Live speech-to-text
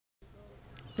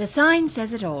The sign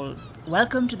says it all.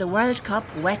 Welcome to the World Cup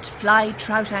Wet Fly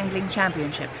Trout Angling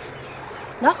Championships.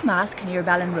 Lough Mask near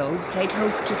Ballinrobe played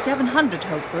host to 700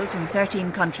 hopefuls from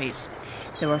 13 countries.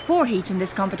 There were 4 heats in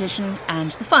this competition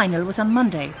and the final was on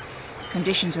Monday.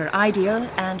 Conditions were ideal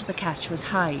and the catch was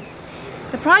high.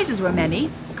 The prizes were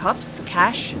many: cups,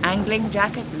 cash, angling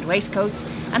jackets and waistcoats,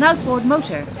 an outboard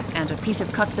motor and a piece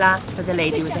of cut glass for the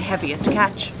lady with the heaviest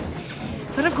catch.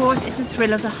 But of course it's the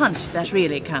thrill of the hunt that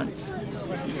really counts.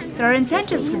 There are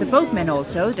incentives for the boatmen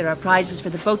also. There are prizes for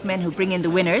the boatmen who bring in the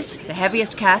winners, the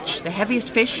heaviest catch, the heaviest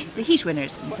fish, the heat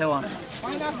winners and so on.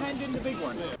 Why not hand in the big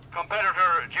one?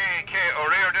 Competitor J.K.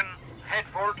 O'Riordan,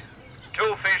 Headford,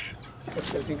 2 fish. I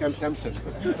still think I'm Samson.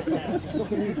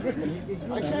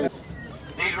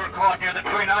 These were caught near the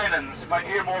Twin Islands. Might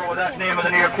hear more of that name in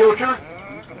the near future.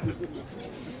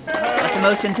 But the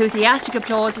most enthusiastic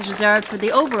applause is reserved for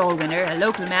the overall winner, a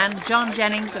local man, Don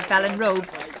Jennings of Ballinrobe,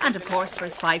 and of course for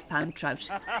his £5 trout.